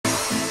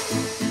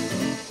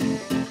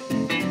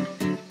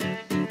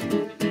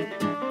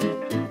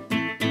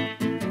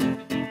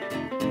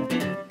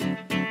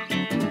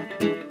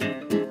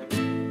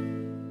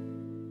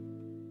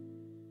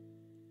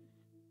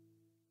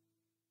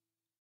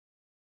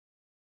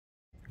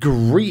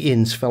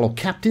Greetings, fellow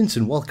captains,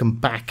 and welcome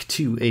back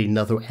to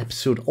another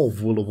episode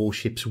of World of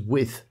Warships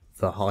with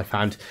the Hive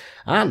Hound.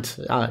 And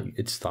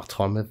it's that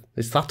time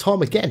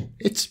again.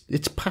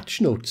 It's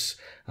patch notes.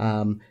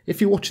 If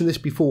you're watching this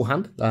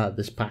beforehand,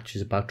 this patch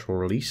is about to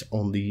release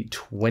on the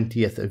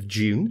 20th of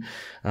June,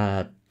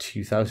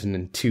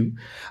 2002,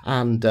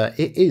 and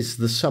it is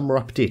the summer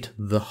update,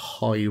 the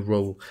high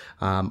roll.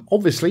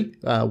 Obviously,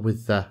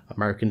 with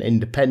American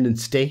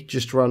Independence Day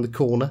just around the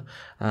corner,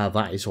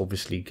 that is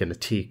obviously going to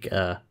take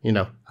a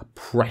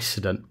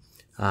precedent.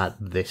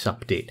 This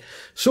update.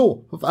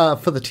 So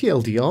for the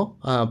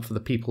TLDR, for the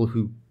people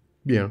who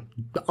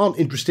aren't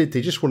interested,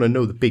 they just want to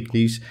know the big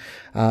news.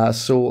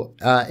 So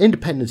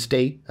Independence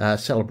Day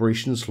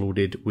celebrations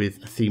loaded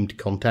with themed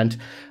content.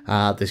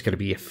 There's going to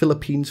be a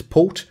Philippines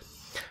port.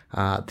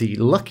 The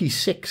Lucky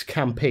 6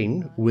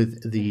 campaign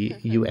with the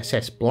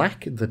USS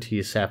Black, the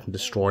Tier 7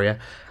 destroyer,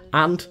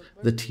 and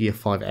the Tier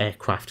 5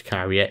 aircraft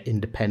carrier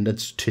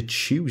Independence to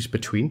choose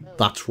between.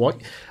 That's right.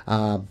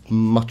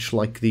 Much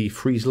like the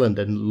Friesland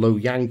and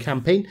Loyang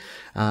campaign,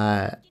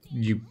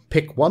 you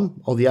pick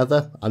one or the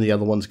other, and the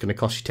other one's going to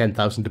cost you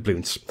 10,000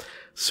 doubloons.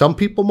 Some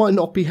people might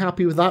not be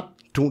happy with that.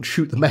 Don't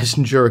shoot the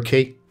messenger,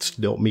 okay? It's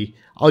not me.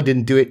 I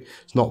didn't do it.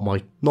 It's not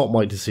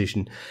my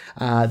decision.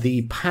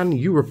 The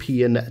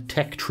Pan-European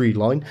tech tree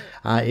line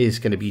is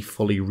going to be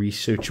fully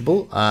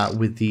researchable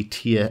with the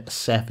Tier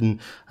 7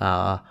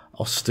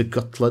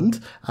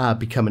 Östergötland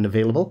becoming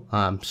available.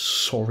 I'm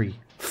sorry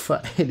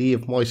for any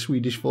of my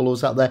Swedish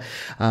followers out there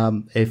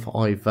if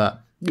I've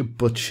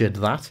butchered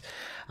that.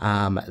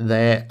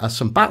 There are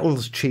some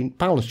balance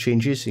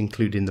changes,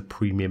 including the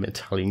premium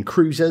Italian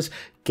cruisers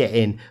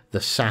getting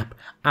the SAP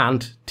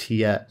and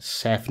Tier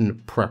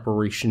 7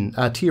 preparation,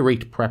 Tier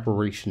 8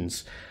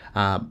 preparations.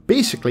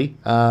 Basically,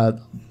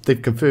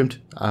 they've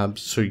confirmed,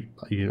 so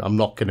I'm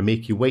not going to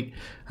make you wait.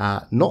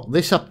 Not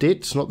this update,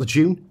 it's not the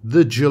June,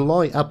 the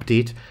July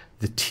update.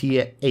 The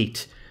Tier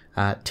 8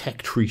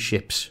 tech tree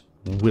ships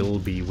will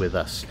be with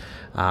us.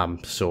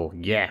 So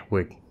yeah,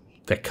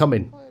 they're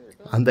coming.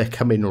 And they're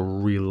coming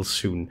real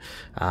soon,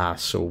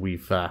 so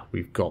we've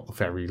got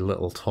very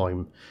little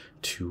time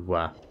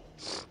to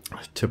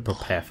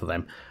prepare for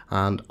them.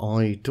 And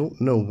I don't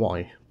know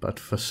why, but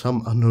for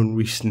some unknown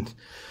reason,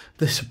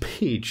 there's a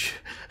page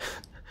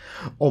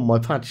on my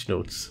patch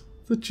notes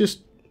that just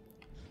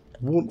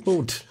won't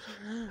load.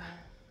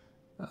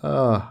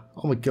 Oh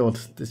my god!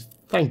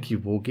 Thank you,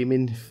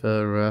 Wargaming,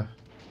 for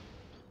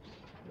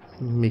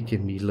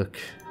making me look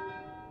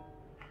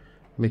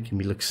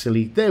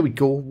silly. There we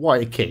go.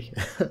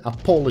 YK.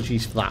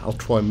 Apologies for that. I'll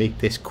try and make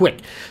this quick.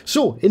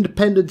 So,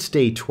 Independence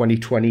Day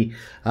 2020.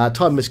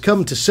 Time has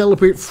come to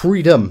celebrate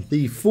freedom.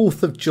 The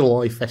 4th of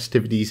July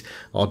festivities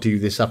are due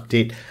this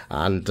update.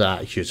 And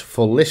here's a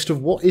full list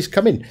of what is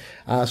coming.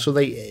 So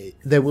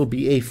there will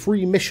be a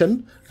free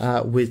mission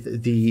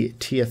with the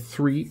Tier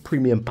 3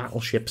 premium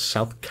battleship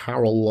South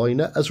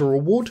Carolina as a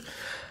reward.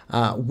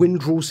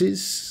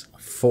 Windroses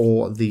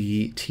for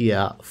the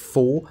Tier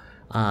 4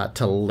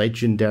 to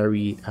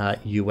legendary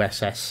US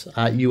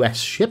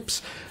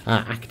ships,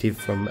 active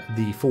from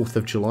the 4th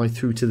of July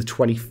through to the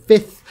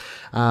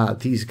 25th.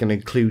 These are going to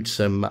include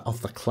some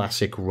of the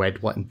classic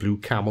red, white and blue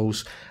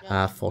camos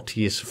for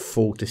tiers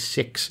 4 to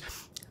 6.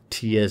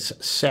 Tiers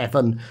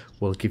 7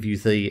 will give you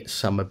the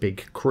summer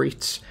big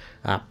crates.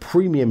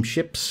 Premium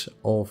ships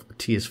of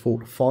tiers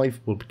 4 to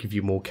 5 will give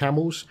you more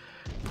camos.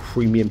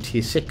 Premium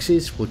tier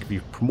 6s will give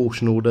you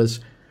promotion orders.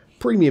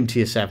 Premium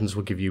tier 7s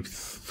will give you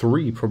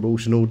 3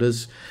 promotion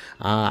orders,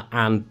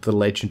 and the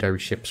legendary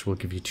ships will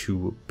give you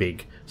 2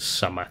 big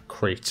summer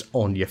crates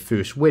on your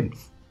first win.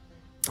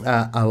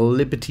 A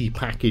Liberty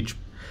package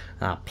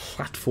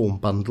platform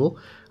bundle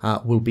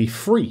will be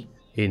free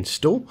in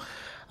store.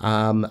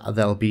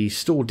 There'll be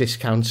store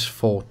discounts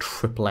for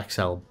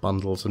XXL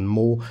bundles and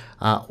more.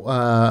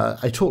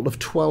 A total of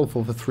 12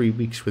 over 3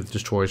 weeks with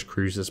destroyers,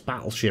 cruisers,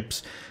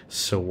 battleships,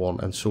 so on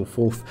and so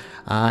forth.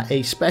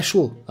 A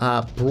special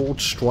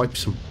Broad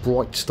Stripes and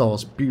Bright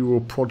Stars Bureau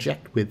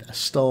project with a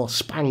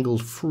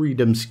star-spangled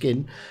freedom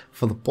skin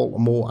for the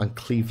Baltimore and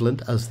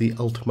Cleveland as the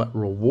ultimate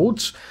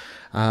rewards.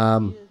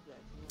 More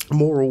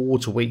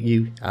rewards await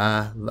you.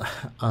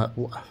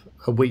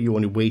 Await you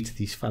on your way to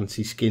these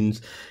fancy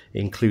skins,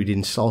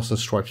 including Stars and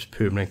Stripes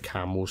permanent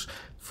camos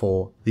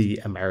for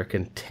the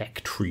American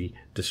tech tree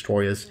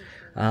destroyers.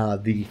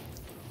 The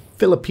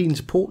Philippines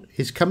port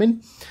is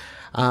coming.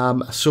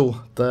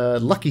 So the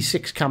Lucky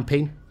 6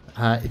 campaign,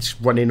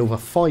 it's running over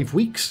 5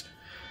 weeks.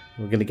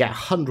 We're going to get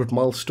 100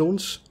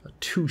 milestones,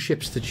 2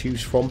 ships to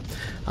choose from.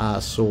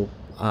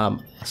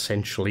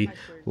 Essentially,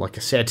 like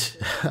I said,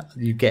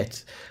 you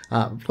get,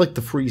 like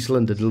the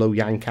Friesland and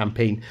Loyang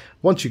campaign,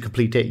 once you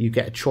complete it, you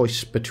get a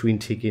choice between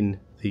taking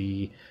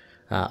the,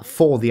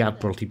 for the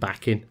Admiralty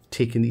back-in,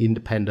 taking the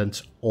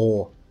Independence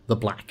or the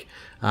Black.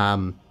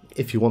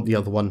 If you want the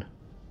other one,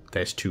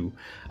 there's 2.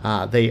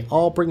 They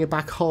are bringing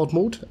back hard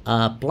mode.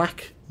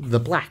 The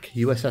Black,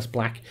 USS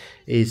Black,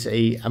 is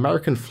a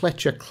American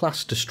Fletcher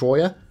class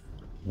destroyer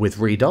with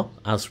radar,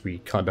 as we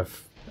kind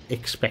of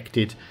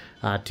expected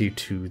due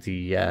to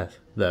the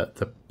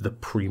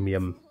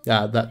premium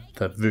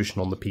the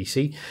version on the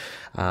PC.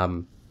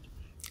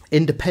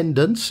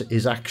 Independence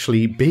is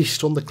actually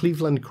based on the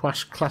Cleveland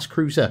class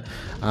cruiser,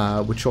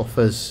 which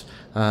offers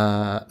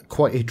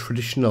quite a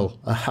traditional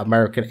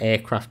American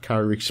aircraft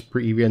carrier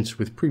experience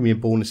with premium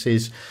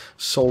bonuses,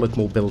 solid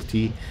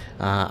mobility,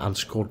 and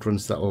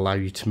squadrons that allow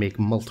you to make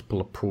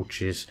multiple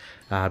approaches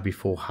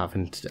before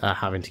having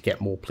to get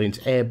more planes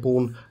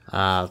airborne.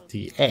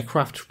 The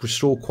aircraft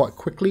restore quite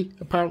quickly,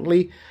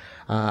 apparently.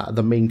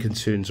 The main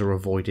concerns are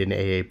avoiding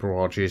AA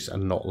barrages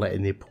and not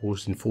letting the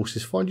opposing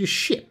forces find your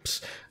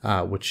ships,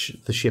 which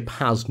the ship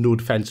has no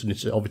defence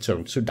of its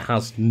own, so it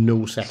has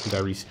no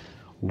secondaries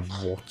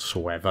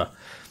whatsoever.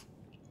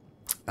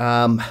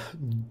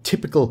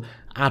 Typical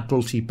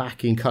Admiralty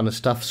backing kind of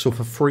stuff. So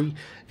for free,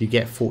 you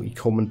get 40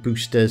 common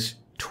boosters,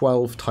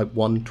 12 Type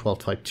 1, 12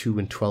 Type 2,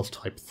 and 12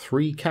 Type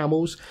 3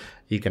 camos.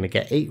 You're going to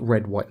get 8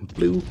 red, white, and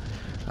blue,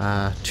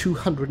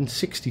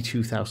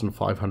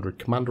 262,500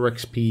 Commander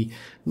XP,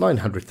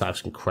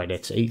 900,000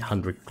 credits,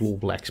 800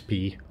 Global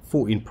XP,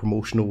 14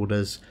 promotion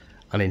orders,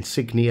 an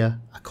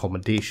insignia,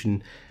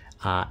 accommodation,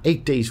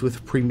 8 days worth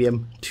of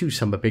premium, 2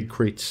 summer big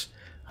crates,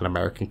 an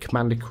American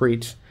Commander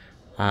crate,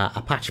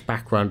 a patch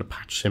background, a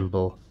patch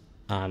symbol,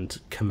 and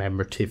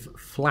commemorative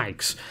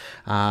flags.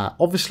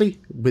 Obviously,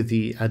 with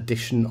the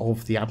addition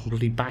of the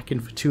Admiralty backing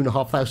for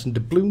 2,500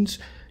 doubloons,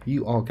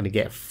 you are going to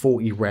get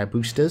 40 rare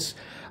boosters,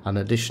 an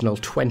additional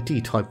 20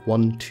 Type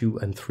 1, 2,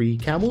 and 3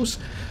 camos,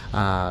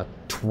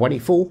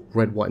 24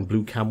 red, white, and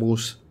blue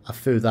camos, a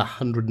further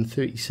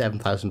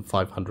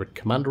 137,500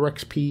 Commander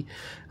XP,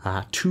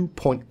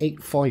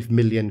 2.85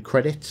 million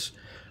credits,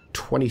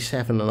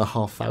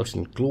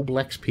 27,500 Global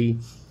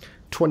XP,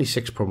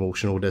 26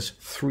 promotion orders,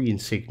 3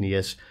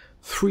 insignias,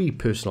 3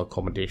 personal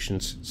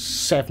accommodations,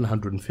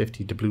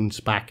 750 doubloons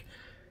back,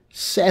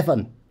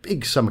 7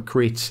 big summer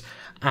crates,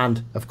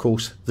 and of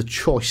course the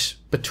choice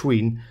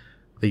between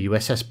the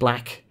USS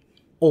Black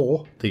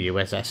or the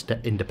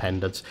USS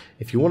Independence.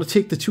 If you want to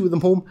take the 2 of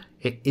them home,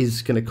 it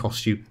is going to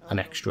cost you an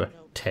extra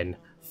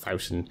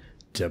 10,000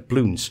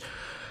 doubloons.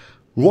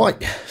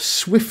 Right,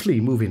 swiftly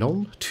moving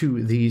on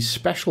to the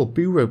special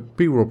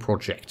Bureau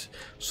project.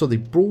 So the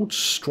Broad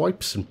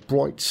Stripes and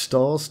Bright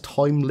Stars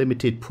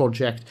time-limited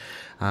project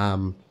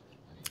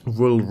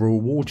will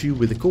reward you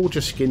with a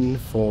gorgeous skin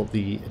for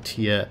the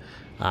Tier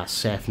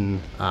 7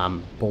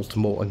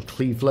 Baltimore and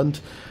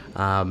Cleveland.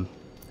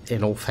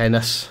 In all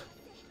fairness,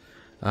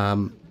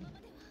 I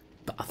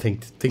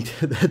think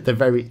they're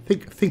very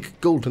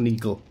think Golden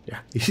Eagle.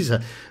 Yeah, these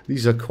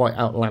are quite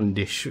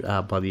outlandish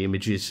by the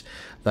images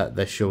that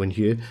they're showing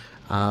here,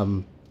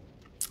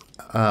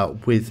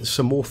 with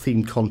some more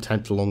themed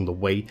content along the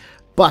way.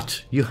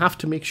 But you have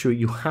to make sure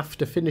you have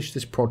to finish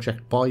this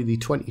project by the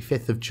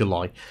 25th of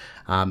July.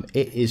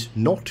 It is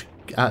not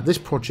this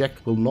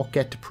project will not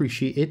get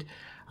depreciated.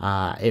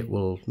 It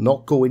will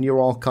not go in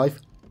your archive.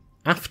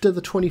 After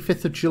the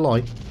 25th of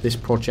July, this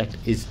project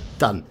is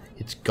done.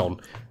 It's gone.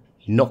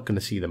 You're not going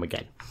to see them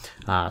again.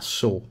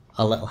 So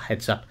a little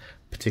heads up,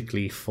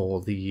 particularly for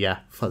the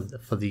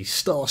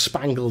Star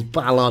Spangled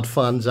Ballad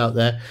fans out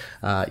there.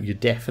 You're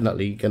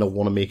definitely going to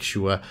want to make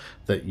sure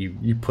that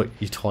you put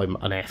your time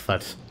and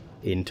effort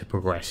into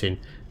progressing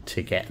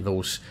to get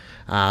those.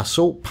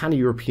 So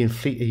Pan-European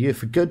Fleet a year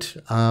for good.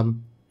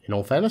 In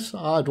all fairness,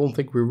 I don't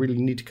think we really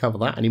need to cover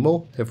that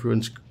anymore.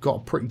 Everyone's got a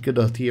pretty good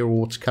idea of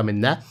what's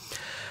coming there.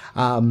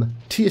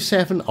 Tier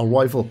 7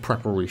 arrival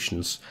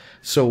preparations.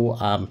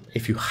 So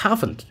if you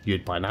haven't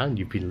heard by now and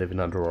you've been living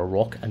under a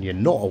rock and you're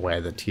not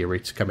aware that Tier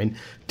 8's coming,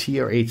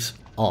 Tier 8s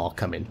are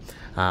coming.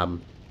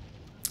 They're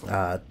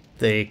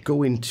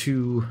going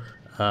to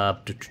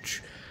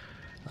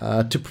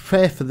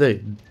prepare for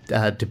the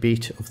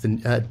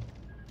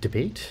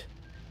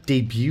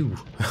debut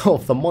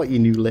of the mighty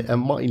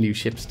new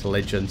ships to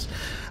Legends.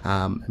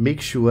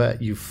 Make sure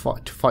you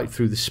fight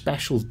through the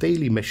special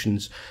daily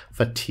missions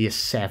for Tier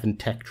 7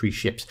 Tech Tree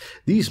ships.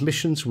 These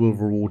missions will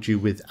reward you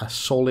with a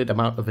solid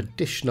amount of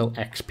additional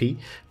XP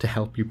to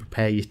help you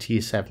prepare your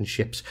Tier 7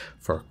 ships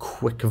for a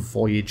quicker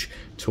voyage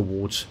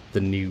towards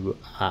the new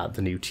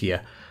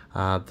tier.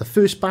 The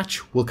first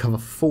batch will cover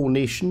 4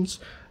 nations.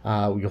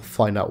 You'll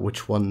find out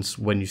which ones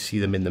when you see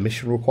them in the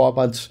mission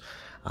requirements.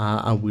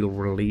 And we'll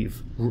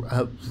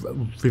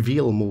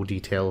reveal more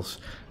details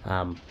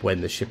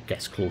when the ship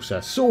gets closer.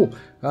 So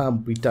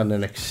we've done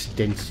an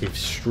extensive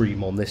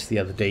stream on this the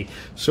other day.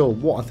 So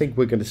what I think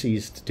we're going to see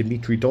is the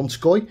Dmitry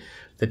Donskoy,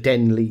 the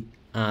Denley,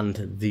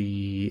 and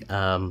the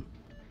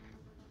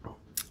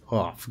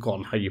I've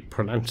forgotten how you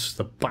pronounce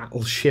the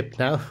battleship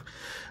now.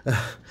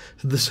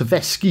 The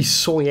Sovetski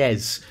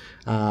Soyuz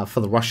for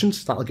the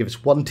Russians. That'll give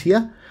us 1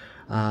 tier.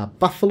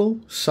 Buffalo,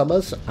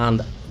 Summers,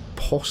 and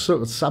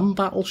some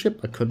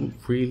battleship. I couldn't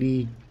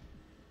really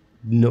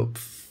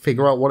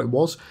figure out what it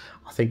was.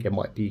 I think it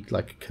might be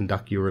like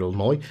Kentucky or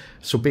Illinois.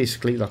 So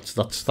basically,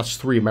 that's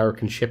 3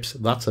 American ships.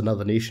 That's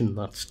another nation.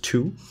 That's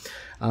 2.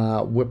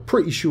 We're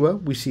pretty sure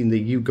we've seen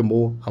the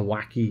Yugamo,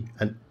 Awaki,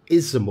 and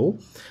Izumo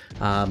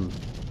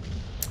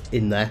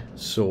in there.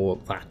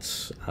 So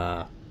that's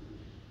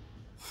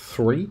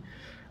 3.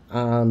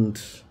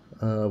 And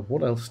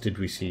what else did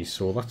we see?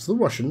 So that's the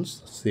Russians,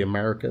 that's the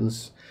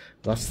Americans,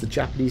 that's the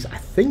Japanese. I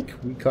think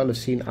we kind of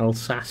seen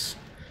Alsace,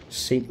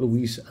 St.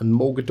 Louis and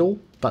Mogador,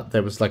 but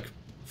there was like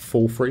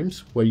 4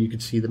 frames where you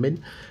could see them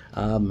in.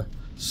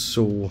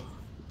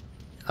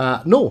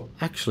 No,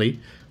 actually,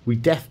 we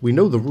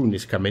know the rune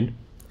is coming.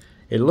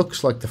 It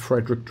looks like the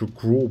Frederick de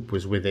Grobe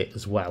was with it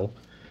as well.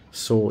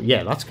 So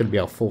yeah, that's going to be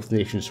our 4th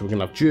nation. So we're going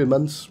to have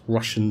Germans,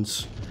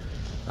 Russians,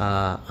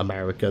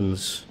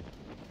 Americans,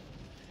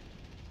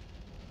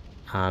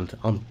 and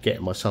I'm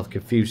getting myself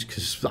confused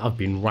because I've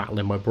been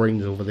rattling my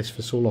brains over this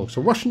for so long.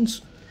 So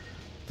Russians,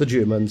 the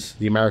Germans,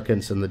 the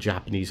Americans, and the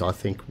Japanese. I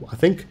think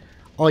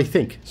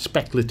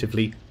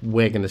speculatively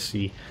we're going to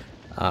see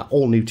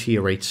all new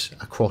tier rates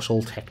across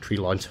all tech tree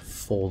lines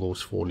for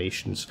those 4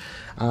 nations.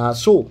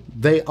 So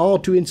they are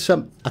doing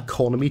some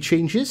economy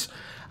changes.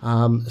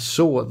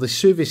 So the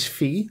service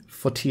fee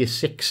for tier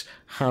 6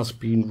 has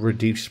been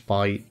reduced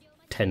by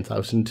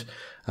 10,000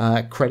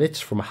 credits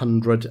from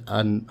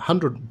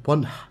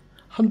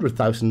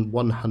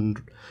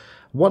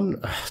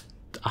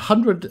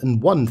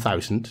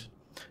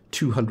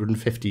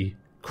 101,250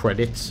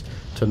 credits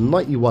to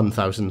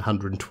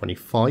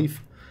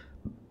 91,125.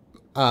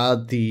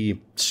 The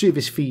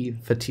service fee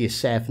for tier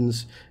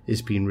 7s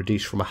is being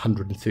reduced from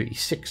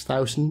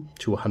 136,000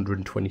 to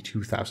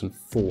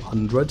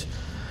 122,400.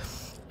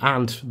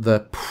 And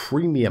the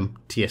premium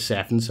tier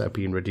 7s are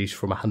being reduced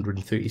from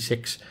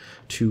 136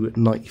 to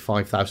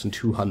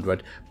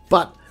 95,200.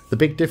 But the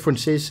big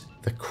difference is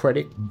the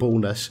credit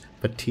bonus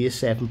for tier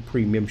 7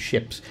 premium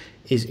ships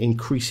is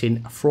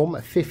increasing from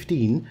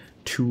 15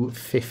 to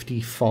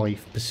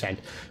 55%.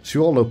 So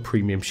you all know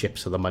premium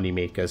ships are the money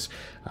makers.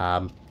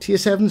 Tier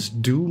 7s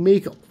do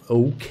make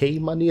okay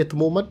money at the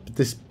moment, but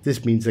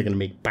this means they're going to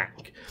make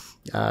bank.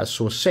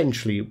 So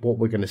essentially what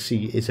we're going to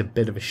see is a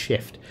bit of a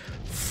shift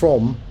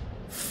from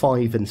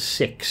 5 and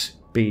 6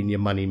 being your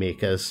money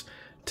makers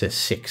to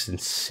 6 and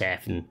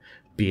 7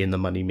 being the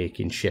money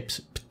making ships,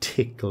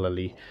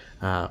 particularly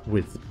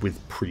with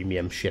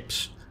premium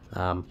ships.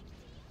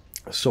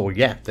 So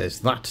yeah,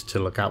 there's that to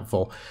look out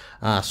for.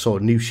 So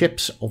new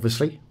ships,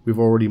 obviously, we've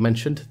already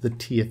mentioned the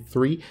tier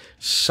 3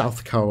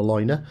 South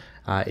Carolina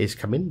is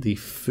coming, the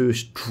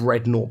first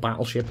dreadnought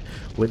battleship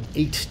with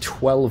 8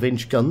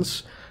 12-inch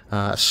guns.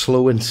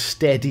 Slow and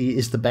steady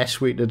is the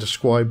best way to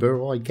describe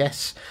her, I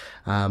guess.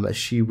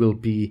 She will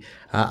be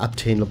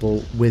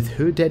obtainable with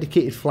her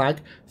dedicated flag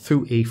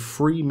through a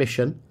free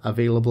mission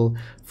available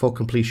for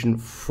completion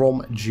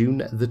from June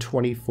the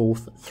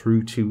 24th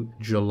through to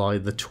July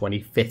the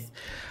 25th.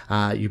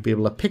 You'll be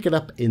able to pick it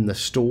up in the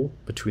store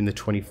between the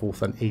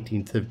 24th and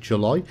 18th of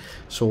July.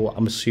 So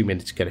I'm assuming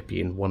it's going to be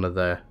in one of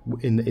the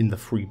in the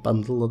free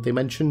bundle that they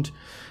mentioned.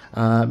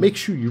 Make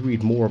sure you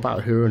read more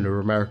about her and her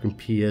American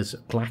peers,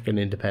 Black and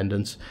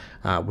Independence,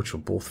 which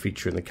will both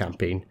feature in the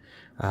campaign.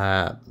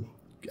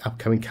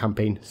 Upcoming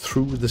campaign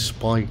through the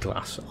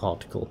Spyglass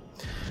article.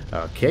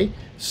 Okay,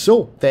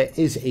 so there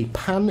is a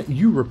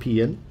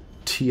pan-European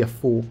tier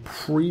 4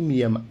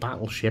 premium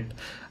battleship,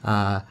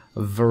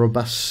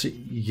 Verubus,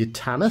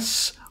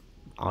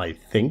 I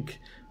think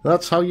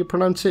that's how you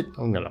pronounce it.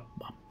 I'm gonna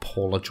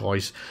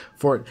apologize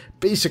for it.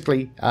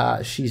 Basically,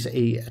 she's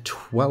a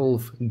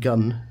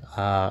 12-gun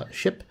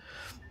ship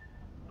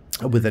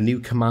with a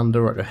new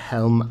commander at her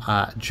helm,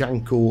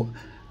 Janko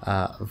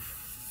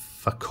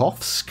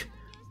Vakovsk,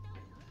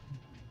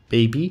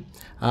 who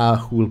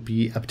will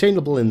be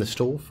obtainable in the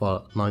store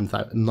for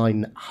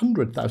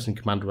 900,000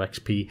 Commander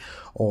XP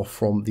or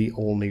from the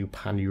all-new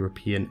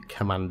Pan-European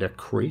Commander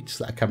crates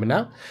that are coming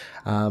out.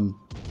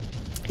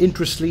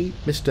 Interestingly,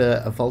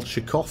 Mr.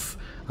 Volchikov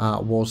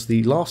was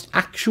the last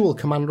actual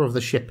commander of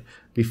the ship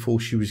before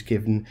she was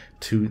given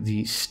to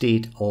the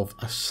state of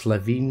a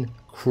Slovene,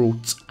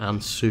 Croat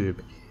and Serb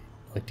in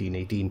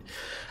 1918.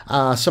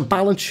 Some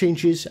balance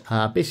changes.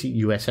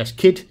 Basically, USS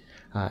Kidd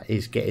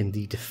is getting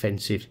the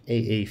defensive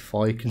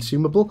AA5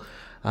 consumable.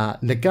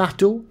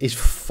 Nagato is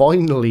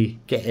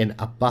finally getting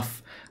a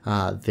buff.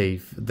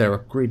 They're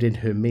upgrading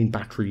her main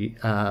battery,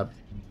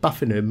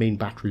 buffing her main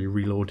battery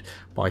reload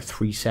by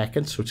 3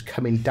 seconds, so it's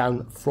coming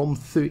down from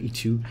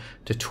 32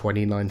 to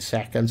 29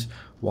 seconds,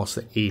 whilst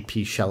the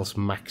AP shell's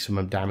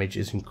maximum damage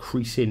is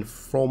increasing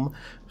from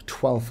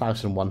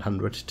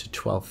 12,100 to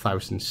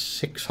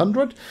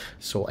 12,600,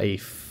 so a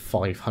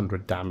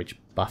 500 damage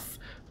buff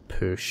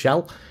per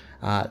shell.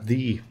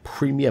 The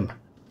premium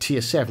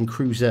tier 7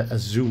 cruiser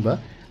Azuma,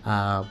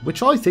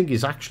 which I think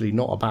is actually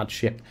not a bad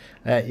ship,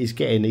 is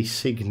getting a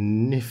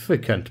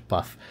significant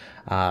buff.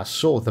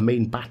 So the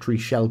main battery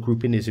shell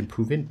grouping is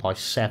improving by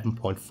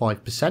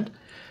 7.5%.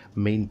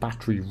 Main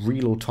battery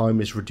reload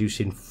time is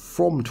reducing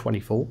from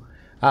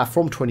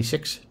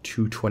 26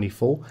 to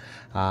 24.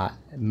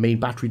 Main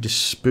battery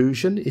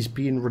dispersion is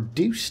being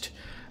reduced.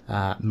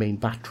 Main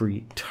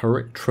battery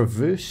turret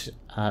traverse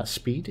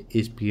speed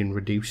is being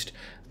reduced.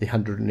 The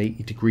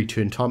 180-degree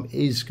turn time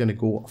is going to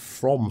go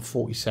from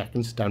 40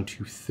 seconds down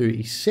to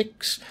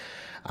 36.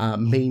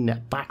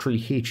 Main battery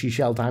HE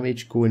shell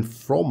damage going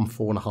from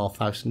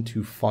 4,500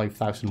 to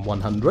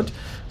 5,100,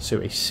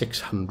 so a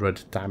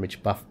 600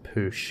 damage buff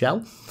per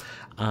shell.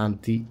 And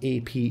the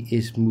AP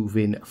is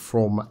moving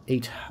from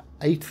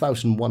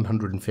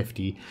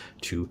 8,150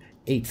 to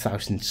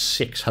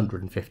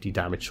 8,650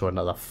 damage, so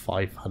another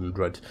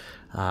 500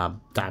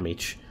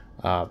 damage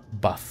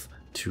buff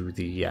to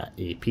the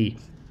AP.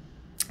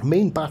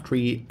 Main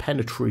battery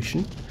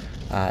penetration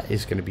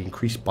is going to be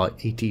increased by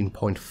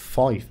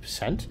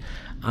 18.5%,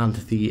 and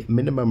the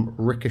minimum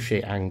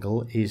ricochet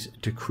angle is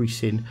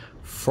decreasing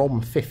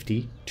from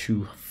 50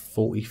 to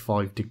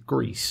 45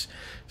 degrees.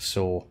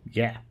 So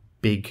yeah,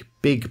 big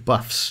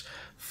buffs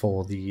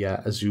for the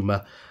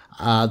Azuma.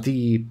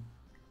 The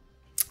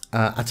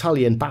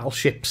Italian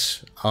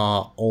battleships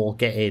are all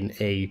getting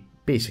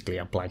basically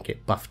a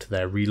blanket buff to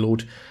their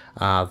reload.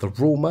 The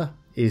Roma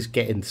is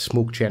getting the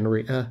smoke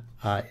generator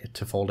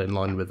to fall in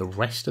line with the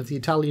rest of the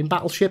Italian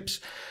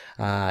battleships.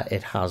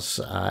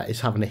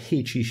 It's having a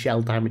HE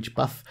shell damage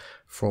buff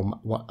from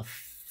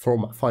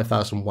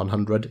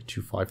 5,100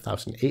 to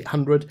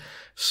 5,800.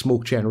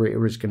 Smoke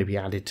generator is going to be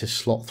added to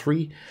slot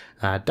 3.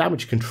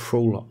 Damage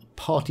control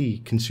party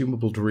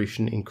consumable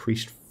duration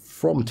increased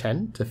from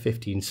 10 to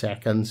 15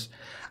 seconds.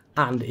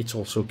 And it's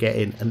also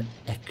getting an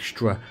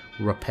extra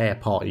repair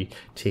party,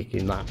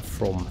 taking that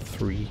from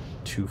 3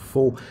 to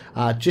 4.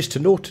 Just to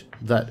note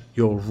that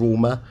your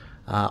Roma,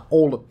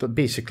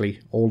 basically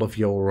all of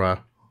your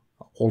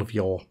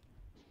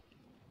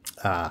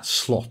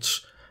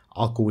slots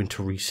are going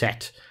to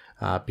reset.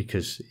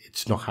 Because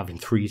it's not having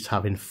 3, it's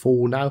having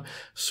 4 now.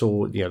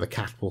 So, you know, the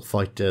catapult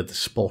fighter, the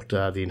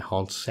spotter, the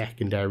enhanced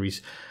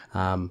secondaries,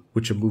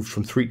 which are moved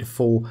from 3 to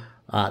 4,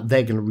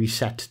 they're going to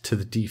reset to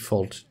the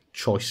default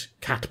choice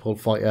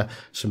catapult fighter.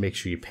 So make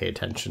sure you pay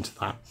attention to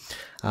that.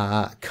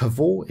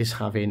 Cavor is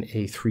having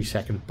a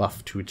 3-second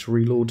buff to its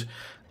reload.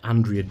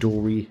 Andrea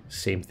Dori,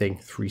 same thing,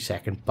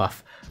 3-second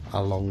buff,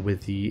 along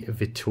with the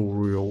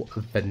Vittorio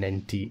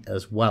Venenti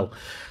as well.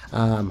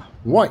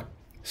 Right.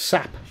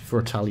 SAP for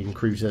Italian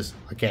cruisers.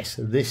 I guess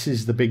this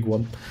is the big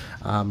one.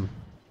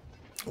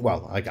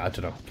 Well, I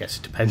don't know. I guess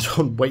it depends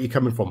on where you're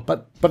coming from,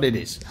 but it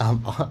is.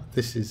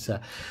 This is.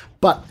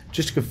 But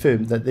just to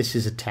confirm that this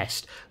is a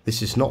test.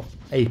 This is not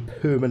a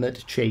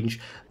permanent change.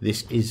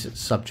 This is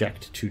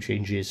subject to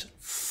changes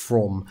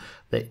from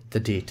the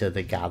data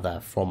they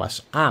gather from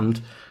us,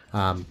 and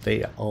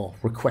they are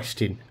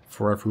requesting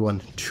for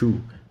everyone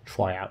to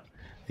try out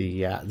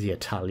the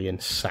Italian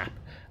SAP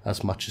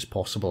as much as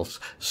possible.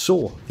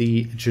 So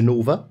the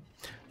Genova,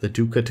 the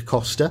Duca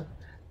d'Acosta,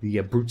 the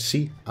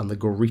Abruzzi and the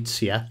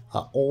Gorizia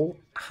are all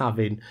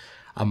having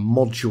a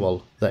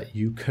module that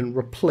you can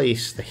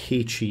replace the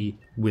HE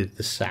with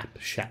the SAP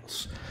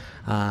shells.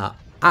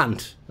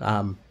 And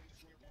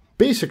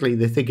basically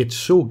they think it's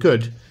so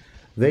good,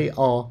 they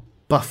are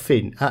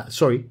buffing,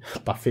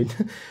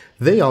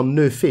 they are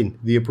nerfing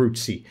the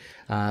Abruzzi.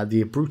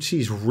 The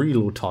Abruzzi's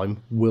reload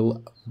time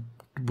will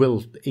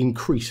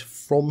increase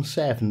from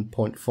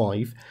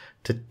 7.5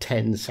 to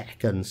 10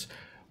 seconds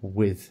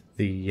with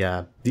the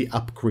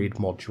upgrade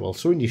module.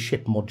 So in your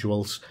ship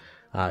modules,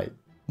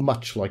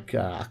 much like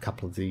a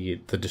couple of the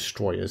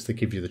destroyers, they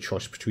give you the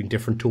choice between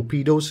different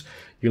torpedoes.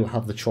 You'll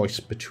have the choice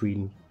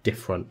between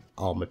different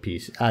armor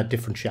pieces,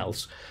 different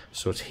shells.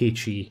 So it's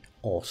HE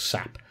or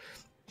SAP.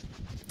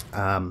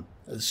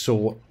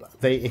 So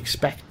they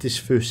expect this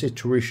first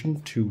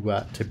iteration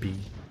to be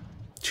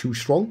too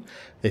strong.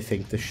 They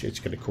think it's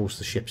going to cause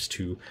the ships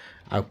to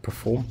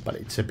outperform, but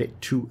it's a bit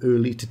too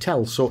early to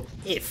tell. So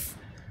if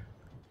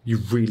you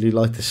really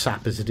like the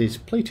SAP as it is,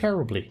 play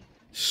terribly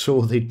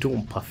so they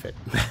don't buff it.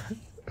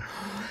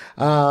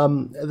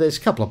 There's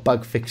a couple of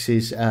bug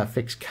fixes,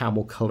 fixed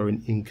camel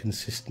colouring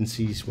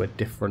inconsistencies where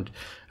different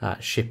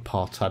ship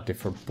parts had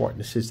different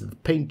brightnesses of the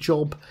paint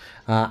job,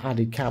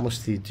 added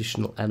camos to the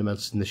additional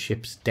elements in the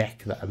ship's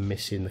deck that are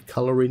missing the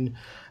colouring.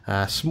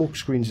 Smoke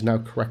screens now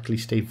correctly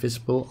stay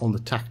visible on the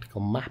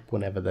tactical map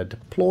whenever they're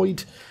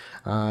deployed.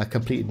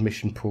 Completed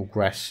mission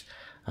progress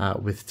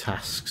with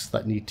tasks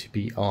that need to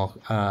be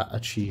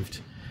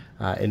achieved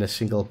in a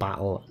single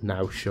battle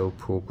now show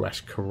progress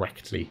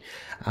correctly.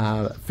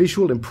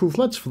 Visual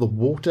improvements for the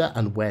water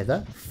and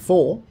weather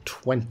for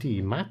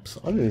 20 maps.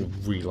 I didn't even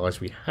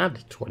realise we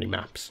had 20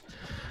 maps.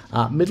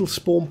 Middle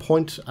spawn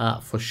point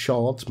for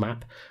Shards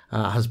map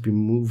has been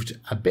moved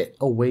a bit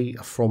away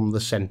from the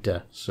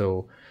centre.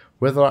 So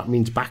whether that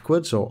means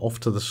backwards or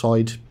off to the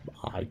side,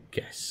 I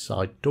guess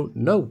I don't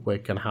know. We're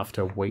going to have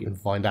to wait and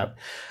find out.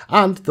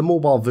 And the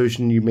mobile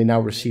version, you may now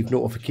receive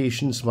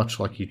notifications, much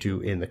like you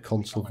do in the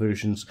console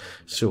versions.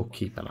 So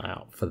keep an eye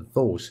out for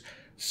those.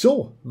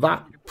 So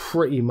that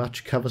pretty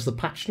much covers the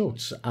patch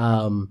notes.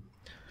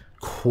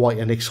 Quite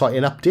an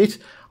exciting update.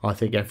 I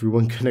think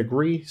everyone can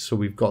agree. So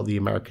we've got the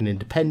American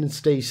Independence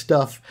Day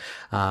stuff.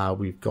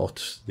 We've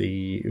got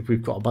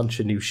a bunch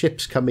of new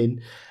ships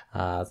coming.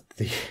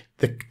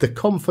 The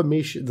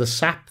confirmation, the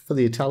SAP for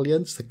the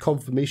Italians, the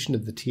confirmation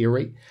of the tier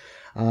 8.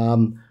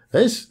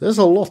 There's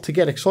a lot to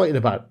get excited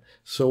about.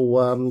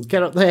 So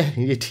get up there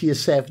in your tier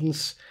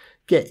 7s,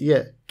 get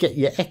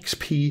your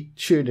XP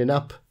churning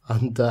up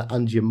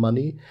and your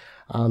money.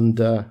 And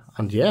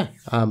yeah,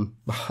 I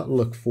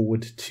look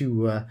forward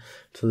to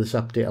this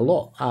update a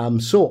lot.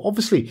 So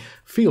obviously,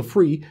 feel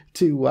free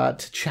to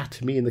chat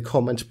to me in the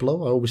comments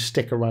below. I always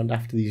stick around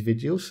after these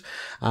videos.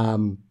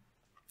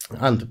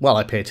 And, well,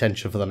 I pay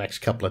attention for the next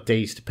couple of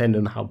days,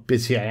 depending on how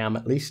busy I am,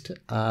 at least.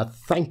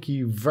 Thank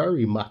you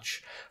very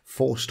much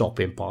for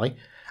stopping by.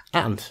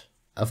 And,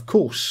 of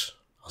course,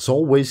 as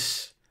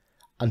always,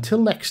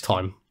 until next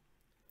time,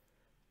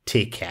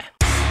 take care.